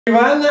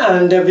Everyone,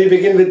 and we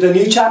begin with the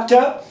new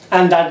chapter,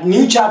 and that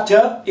new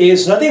chapter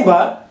is nothing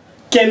but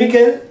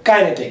Chemical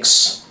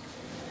Kinetics.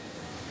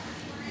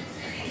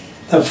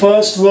 The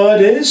first word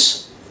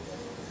is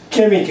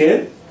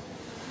chemical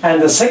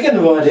and the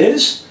second word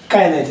is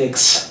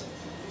kinetics.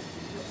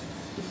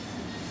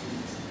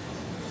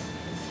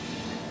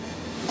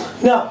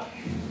 Now,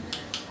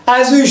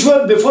 as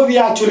usual, before we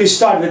actually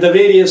start with the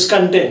various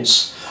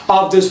contents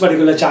of this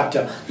particular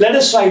chapter, let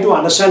us try to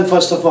understand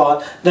first of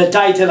all the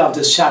title of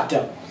this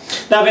chapter.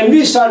 Now when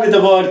we start with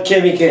the word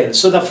chemical,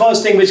 so the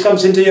first thing which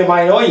comes into your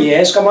mind, oh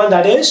yes, come on,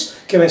 that is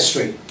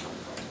chemistry.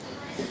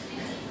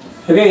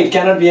 Okay, it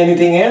cannot be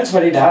anything else,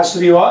 but it has to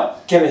be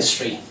what?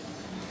 Chemistry.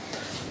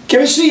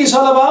 Chemistry is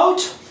all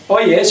about, oh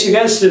yes, you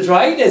guessed it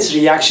right, it's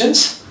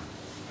reactions.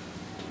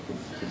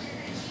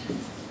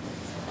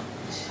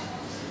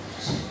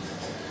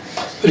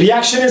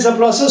 Reaction is a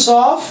process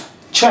of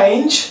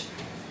change.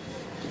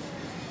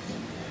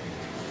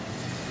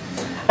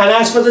 And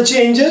as for the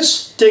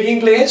changes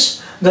taking place,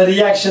 the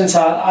reactions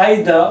are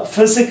either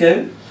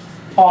physical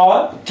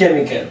or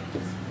chemical.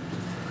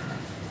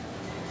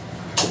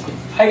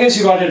 I guess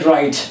you got it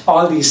right,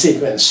 all these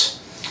sequence.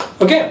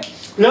 Okay,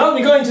 now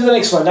we go into the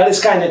next one, that is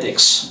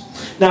kinetics.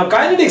 Now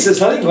kinetics is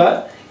nothing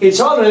but, it's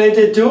all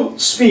related to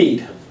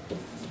speed.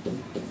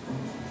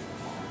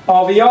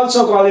 Or we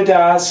also call it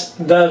as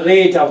the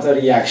rate of the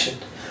reaction.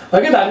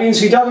 Okay, that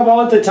means we talk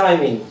about the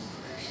timing,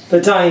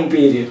 the time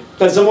period.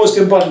 That's the most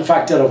important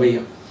factor over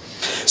here.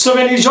 So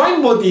when we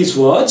join both these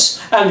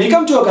words and we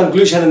come to a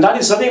conclusion, and that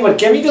is nothing but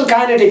chemical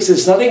kinetics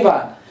is nothing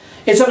but,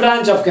 it's a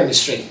branch of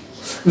chemistry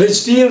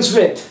which deals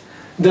with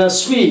the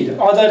speed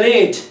or the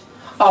rate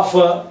of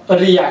a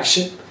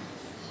reaction.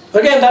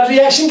 Again, that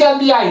reaction can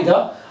be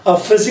either a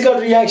physical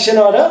reaction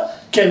or a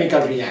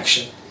chemical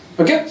reaction.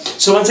 Okay,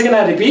 so once again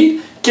I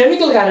repeat,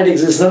 chemical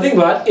kinetics is nothing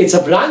but, it's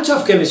a branch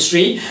of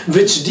chemistry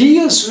which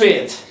deals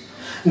with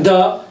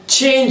the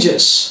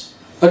changes,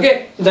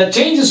 okay, the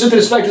changes with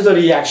respect to the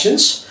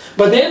reactions,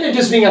 but then it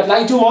is being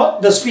applied to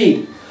what? The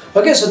speed.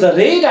 Okay, so the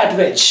rate at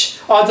which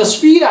or the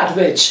speed at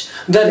which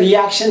the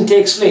reaction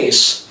takes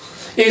place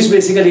is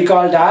basically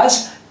called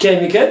as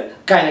chemical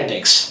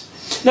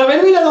kinetics. Now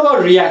when we talk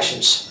about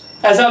reactions,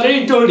 as I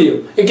already told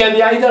you, it can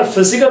be either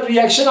physical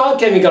reaction or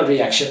chemical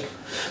reaction.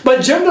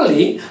 But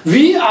generally,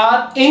 we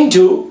are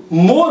into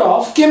more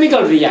of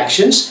chemical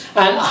reactions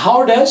and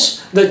how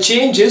does the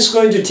change is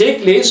going to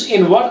take place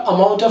in what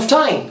amount of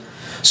time.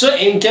 So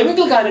in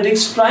chemical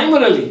kinetics,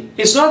 primarily,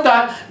 it's not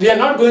that we are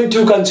not going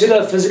to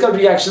consider physical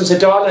reactions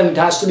at all and it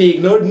has to be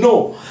ignored,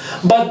 no.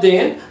 But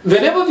then,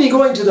 whenever we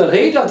go into the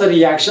rate of the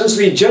reactions,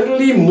 we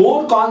generally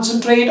more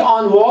concentrate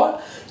on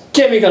what?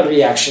 Chemical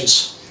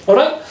reactions.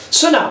 Alright?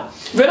 So now,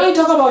 when I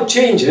talk about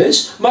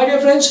changes, my dear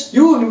friends,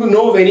 you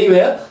know very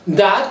well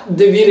that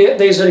there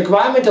is a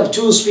requirement of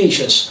two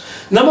species.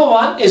 Number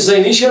one is the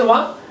initial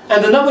one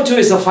and the number two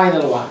is the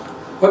final one.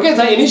 Okay,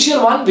 the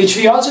initial one, which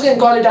we also can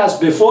call it as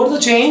before the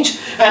change,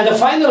 and the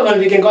final one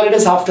we can call it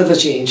as after the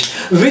change,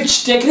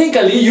 which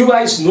technically you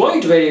guys know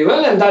it very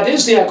well, and that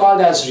is they are called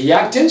as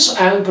reactants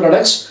and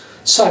products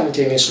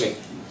simultaneously.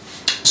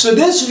 So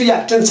these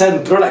reactants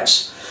and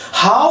products,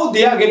 how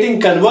they are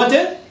getting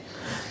converted,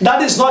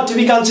 that is not to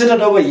be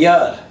considered over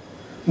here,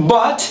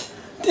 but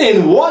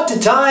in what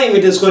time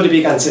it is going to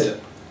be considered.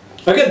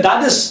 Okay,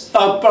 that is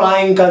a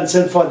prime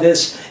concern for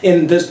this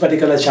in this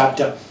particular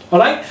chapter.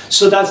 Alright,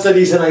 so that's the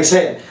reason I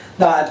said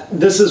that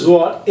this is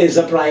what is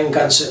a prime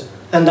concern,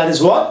 and that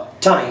is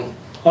what? Time.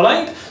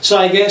 Alright, so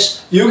I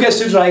guess you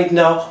guessed it right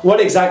now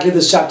what exactly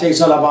this chapter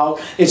is all about.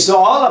 It's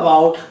all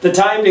about the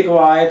time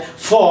required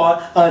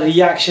for a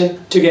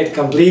reaction to get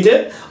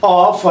completed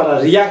or for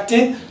a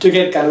reactant to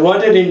get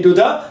converted into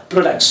the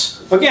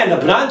products. Okay, and the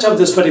branch of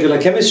this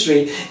particular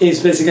chemistry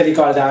is basically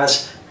called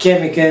as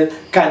chemical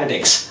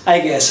kinetics.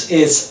 I guess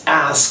it's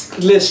as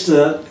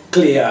crystal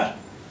clear.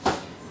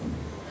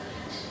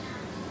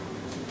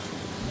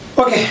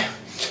 Okay,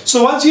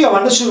 so once you have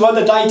understood what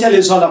the title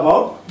is all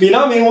about, we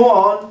now move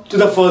on to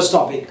the first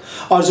topic.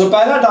 और जो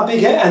पहला topic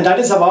है, and that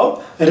is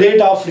about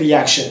rate of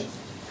reaction.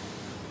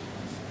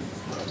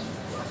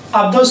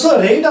 अब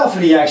दोस्तों rate of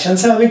reaction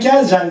से हमें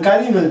क्या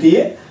जानकारी मिलती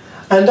है,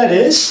 and that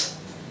is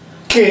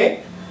कि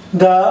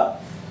the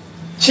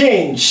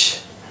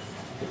change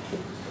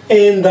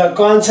in the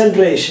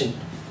concentration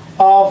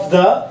of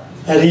the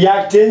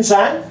reactants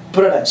and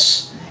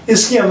products.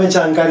 इसकी हमें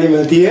जानकारी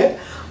मिलती है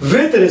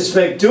with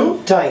respect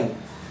to time.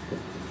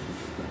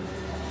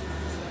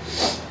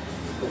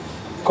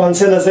 कौन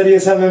से नजरिए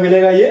से हमें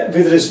मिलेगा ये?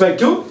 With respect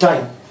to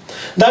time.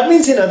 That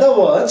means in other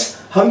words,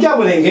 हम क्या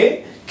बोलेंगे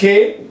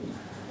कि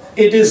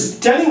it is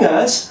telling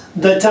us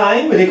the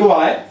time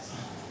required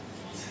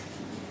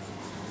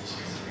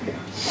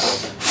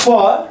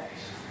for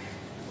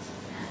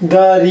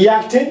the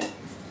reactant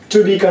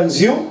to be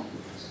consumed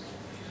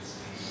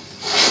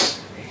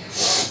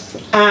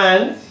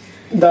and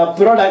the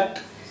product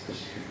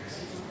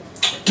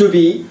to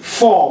be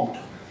formed.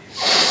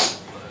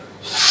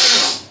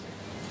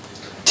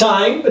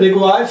 Time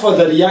required for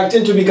the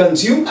reactant to be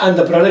consumed and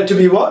the product to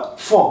be what?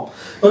 Formed.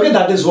 Okay,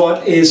 that is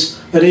what is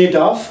rate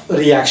of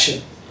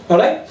reaction.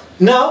 Alright?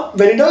 Now,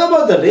 when you talk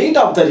about the rate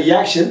of the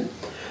reaction,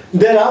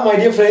 there are, my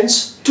dear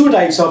friends, two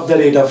types of the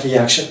rate of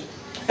reaction.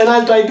 And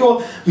I'll try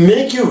to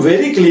make you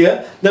very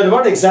clear that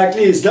what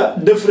exactly is the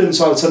difference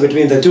also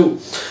between the two.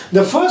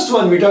 The first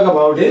one we talk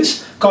about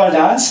is called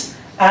as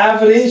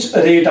average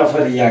rate of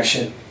a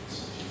reaction.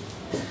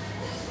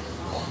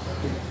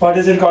 What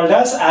is it called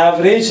as?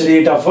 Average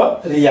rate of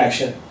a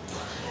reaction.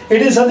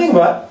 It is nothing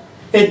but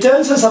it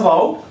tells us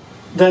about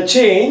the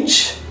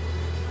change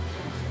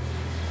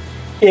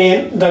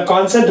in the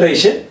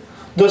concentration.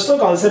 दोस्तों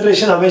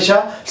concentration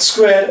हमेशा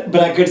square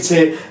bracket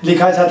से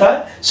लिखा जाता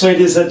है. So it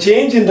is a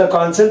change in the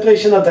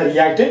concentration of the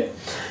reactant,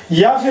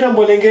 या फिर हम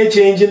बोलेंगे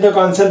change in the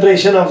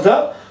concentration of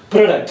the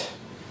product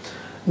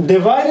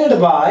divided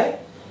by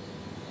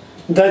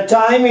the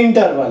time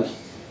interval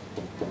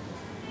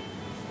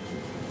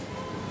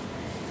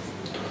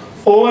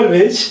over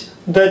which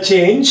the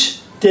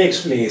change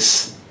takes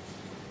place.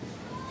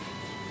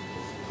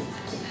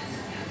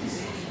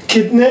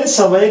 कितने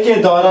समय के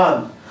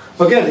दौरान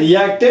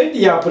रिएक्टेंट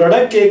या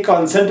प्रोडक्ट के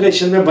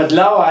कॉन्सेंट्रेशन में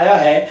बदलाव आया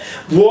है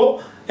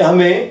वो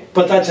हमें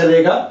पता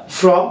चलेगा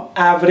from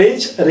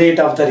average rate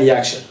of the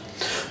reaction.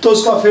 तो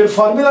उसका फिर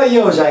फॉर्मूला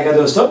ये हो जाएगा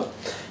दोस्तों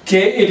कि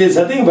it is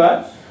nothing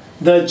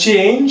but the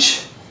change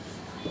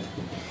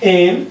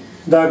in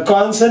the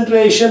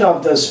concentration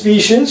of the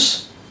species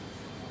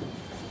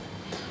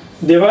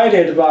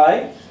divided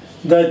by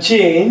the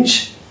change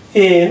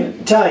in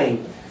time.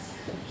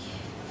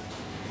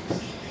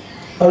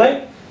 Alright?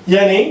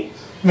 यानी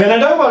when I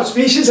talk about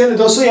species है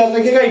दोस्तों याद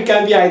रखिएगा it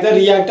can be either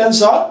reactants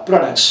or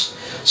products.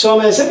 So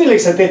हम ऐसे भी लिख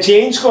सकते हैं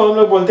change को हम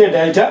लोग बोलते हैं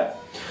delta.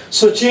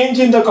 So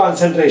change in the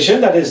concentration,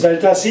 that is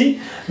delta C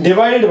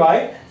divided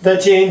by the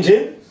change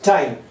in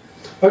time.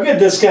 Okay,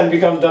 this can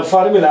become the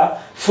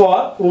formula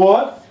for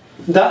what?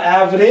 The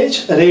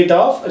average rate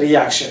of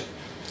reaction.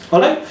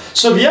 Alright?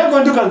 So we are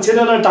going to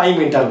consider a time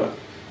interval.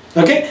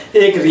 Okay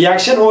एक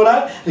reaction हो रहा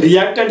है,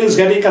 reactant is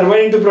getting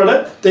converted into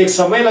product, तो एक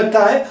समय लगता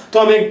है, तो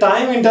हम एक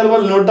टाइम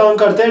इंटरवल नोट डाउन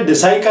करते हैं,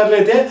 डिसाइड कर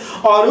लेते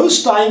हैं और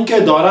उस टाइम के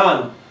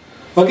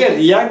दौरान ओके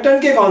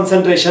रिएक्टेंट के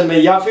कॉन्सेंट्रेशन में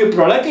या फिर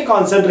प्रोडक्ट के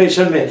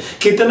कॉन्सेंट्रेशन में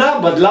कितना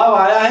बदलाव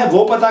आया है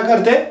वो पता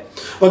करते हैं.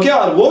 ओके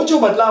और वो जो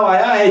बदलाव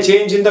आया है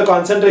चेंज इन द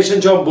कॉन्सेंट्रेशन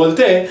जो हम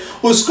बोलते हैं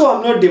उसको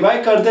हम लोग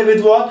डिवाइड करते with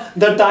what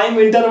the time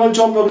interval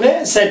जो हम लोग ने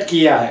सेट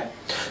किया है.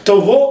 तो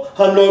वो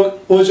हम लोग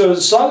वो जो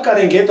सॉल्व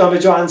करेंगे तो हमें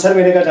जो आंसर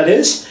मिलेगा that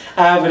is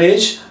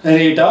average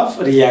rate of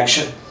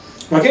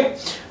reaction. Okay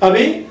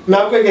अभी मैं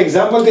आपको एक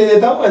एग्जांपल दे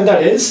देता हूं and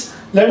that is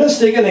let us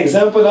take an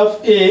example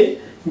of A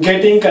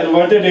getting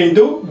converted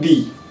into B.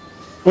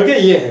 Okay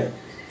ये है,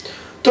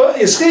 तो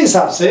इसके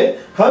हिसाब से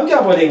हम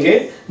क्या बोलेंगे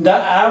the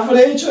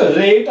average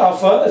rate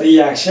of a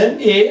reaction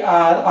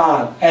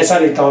ARR ऐसा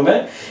लिखता हूं मैं.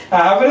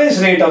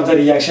 Average rate of the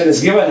reaction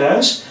is given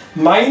as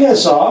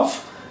minus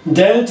of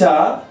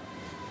delta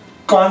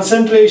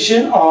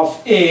concentration of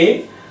A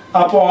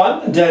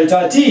upon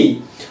delta T,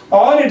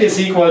 or it is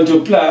equal to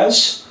plus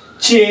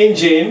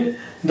change in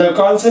the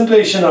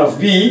concentration of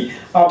B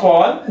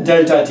upon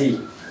delta T.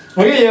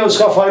 Okay ये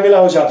उसका formula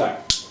हो जाता है.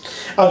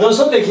 अब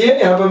दोस्तों देखिए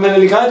यहाँ पर मैंने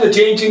लिखा है the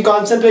change in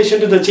concentration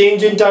to the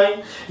change in time.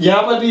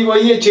 यहाँ पर भी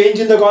वही है change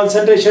in the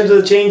concentration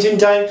to the change in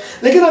time.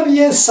 लेकिन अब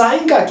ये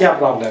साइन का क्या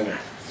प्रॉब्लम है?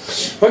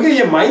 ओके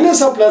ये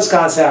माइनस और प्लस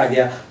कहां से आ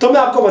गया? तो मैं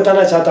आपको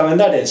बताना चाहता हूं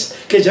दैट इज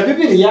कि जब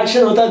भी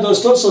रिएक्शन होता है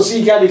दोस्तों सो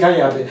सी क्या लिखा है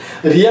यहाँ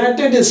पे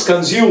रिएक्टेंट इज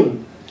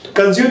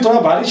कंज्यूम थोड़ा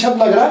भारी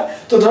शब्द लग रहा है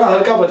तो थोड़ा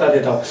हल्का बता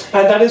देता हूं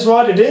and that is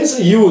what it is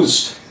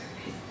used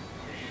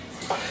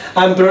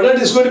and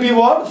product is going to be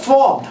what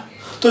formed.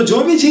 तो जो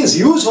भी चीज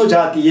यूज हो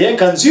जाती है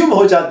कंज्यूम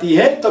हो जाती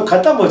है तो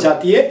खत्म हो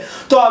जाती है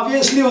तो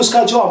ऑब्वियसली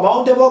उसका जो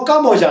अमाउंट है वो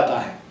कम हो जाता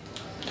है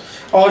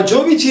और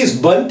जो भी चीज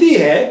बनती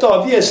है तो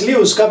ऑब्वियसली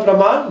उसका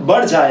प्रमाण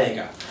बढ़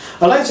जाएगा.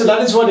 Alright, so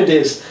that is what it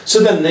is. So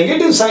the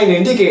negative sign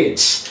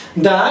indicates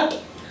that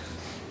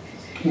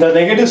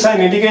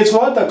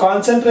what? The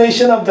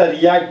concentration of the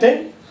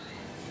reactant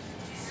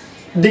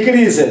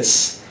decreases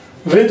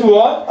with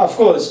what? Of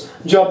course,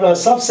 जो अपना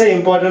सबसे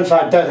important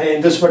factor है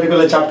in this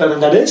particular chapter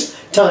and that is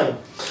time.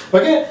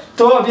 Okay?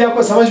 तो अभी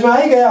आपको समझ में आ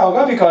ही गया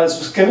होगा because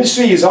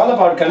chemistry is all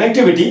about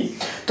connectivity.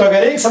 तो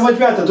अगर एक समझ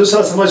में आए तो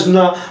दूसरा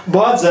समझना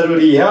बहुत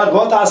ज़रूरी है और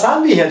बहुत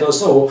आसान भी है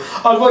दोस्तों.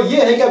 और वो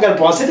ये है कि अगर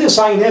पॉजिटिव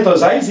साइन है तो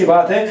जाहिर सी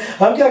बात है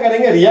हम क्या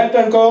करेंगे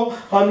रिएक्टेंट को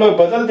हम लोग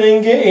बदल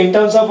देंगे in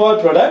terms of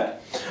our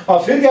product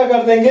और फिर क्या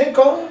कर देंगे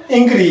को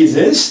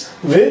इंक्रीजेस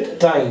विद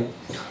टाइम.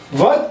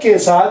 वक्त के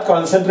साथ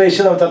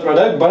कॉन्सेंट्रेशन ऑफ द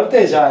प्रोडक्ट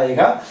बढ़ते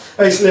जाएगा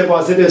इसलिए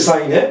पॉजिटिव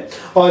साइन है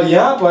और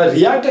यहाँ पर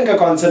रिएक्टेंट का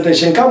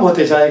कॉन्सेंट्रेशन कम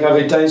होते जाएगा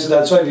with time so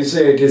that's why we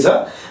से it is a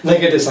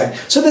negative sign.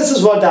 So this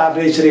is what the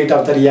average rate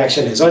of the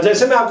reaction is. और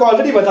जैसे मैं आपको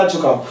ऑलरेडी बता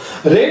चुका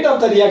हूँ रेट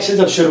ऑफ द रिएक्शन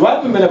जब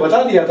शुरुआत में मैंने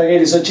बता दिया था कि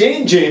it is a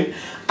change in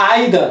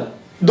either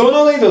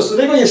दोनों नहीं दोस्तों,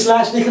 देखो ये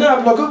स्लैश दिख रहा है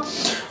आप लोग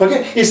को, ओके,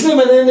 इसलिए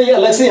मैंने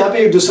अलग से यहाँ पे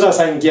एक दूसरा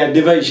साइन किया,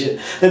 डिविजन।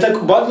 नहीं तो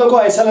बहुत लोगों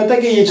को ऐसा लगता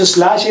है कि ये जो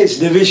स्लैश है it's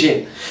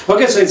division,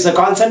 okay, so it's the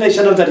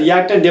concentration of the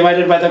reactant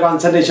divided by the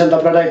concentration of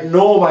the product.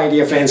 No my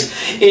dear friends,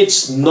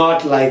 it's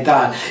not like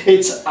that.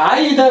 It's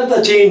either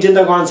the change in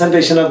the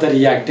concentration of the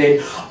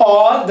reactant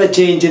और the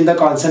change in the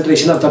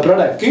concentration of the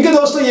product. क्योंकि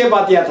दोस्तों ये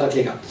बात याद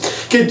रखिएगा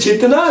कि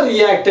जितना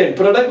reactant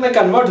product में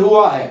कन्वर्ट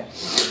हुआ है,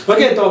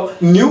 okay, so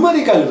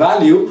numerical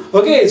value,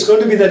 okay, it's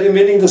going to be the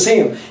remaining the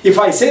same. If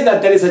I say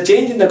that there is a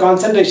change in the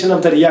concentration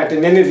of the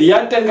reactant, यानी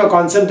reactant का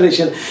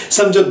concentration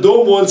समझो 2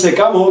 मोल से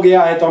कम हो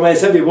गया है, तो हम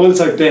ऐसे भी बोल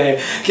सकते हैं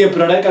कि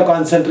प्रोडक्ट का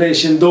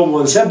concentration 2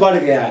 मोल से बढ़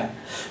गया है,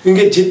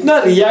 क्योंकि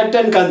जितना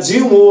reactant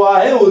कंज्यूम हुआ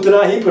है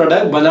उतना ही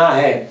प्रोडक्ट बना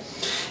है।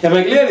 Am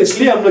I clear?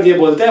 इसलिए हम लोग ये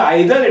बोलते हैं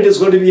either it is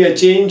going to be a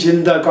change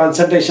in the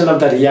concentration of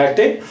the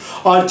reactant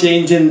or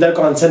change in the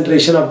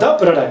concentration of the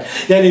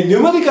product, यानी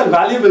numerical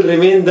value will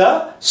remain the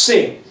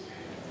same।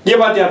 ये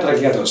बात याद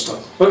रखिएगा दोस्तों,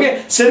 ओके।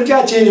 सिर्फ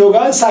क्या चेंज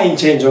होगा, साइन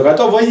चेंज होगा।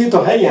 तो वही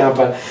तो है यहाँ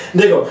पर।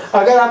 देखो,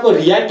 अगर आपको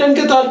रिएक्टेंट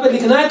के तौर पे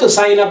लिखना है तो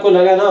साइन आपको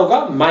लगाना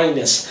होगा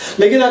माइनस,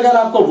 लेकिन अगर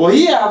आपको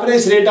वही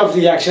average rate of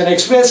reaction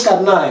express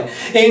करना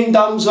है in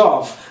terms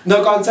of the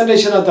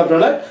concentration of the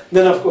product,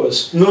 then of course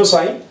no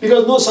sign,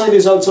 because no sign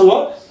is also a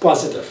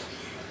positive.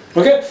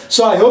 Okay,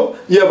 so I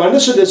hope you have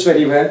understood this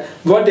very well.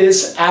 What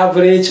is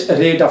average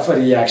rate of a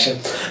reaction?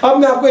 अब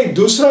मैं आपको एक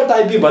दूसरा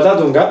type भी बता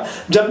दूंगा।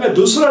 जब मैं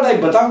दूसरा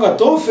टाइप बताऊंगा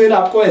तो फिर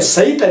आपको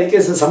सही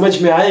तरीके से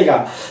समझ में आएगा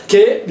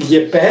कि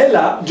ये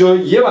पहला जो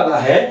ये वाला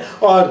है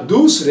और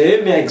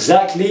दूसरे में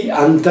एग्जैक्टली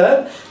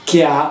अंतर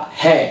क्या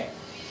है।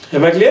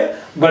 Am I clear?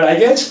 But I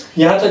guess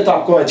यहाँ तक तो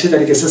आपको अच्छी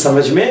तरीके से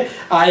समझ में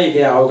आ ही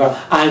गया होगा।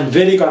 I am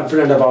very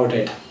confident about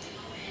it.